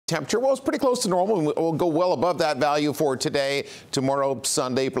Temperature, well, it's pretty close to normal. We'll go well above that value for today, tomorrow,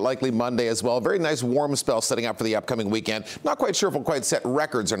 Sunday, but likely Monday as well. Very nice warm spell setting up for the upcoming weekend. Not quite sure if we'll quite set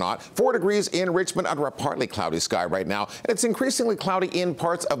records or not. 4 degrees in Richmond under a partly cloudy sky right now. And it's increasingly cloudy in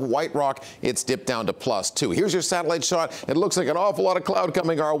parts of White Rock. It's dipped down to +2. Here's your satellite shot. It looks like an awful lot of cloud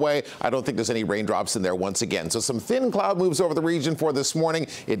coming our way. I don't think there's any raindrops in there once again. So some thin cloud moves over the region for this morning.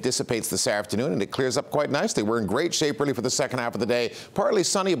 It dissipates this afternoon and it clears up quite nicely. We're in great shape really for the second half of the day. Partly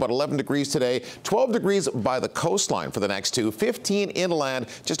sunny, about 11 degrees today, 12 degrees by the coastline for the next 2, 15 inland.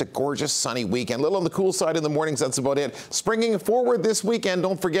 Just a gorgeous sunny weekend. A little on the cool side in the mornings, that's about it. Springing forward this weekend,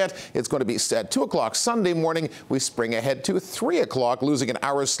 don't forget, it's going to be at 2 o'clock Sunday morning. We spring ahead to 3 o'clock, losing an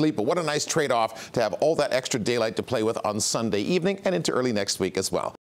hour's sleep. But what a nice trade-off to have all that extra daylight to play with on Sunday evening and into early next week as well.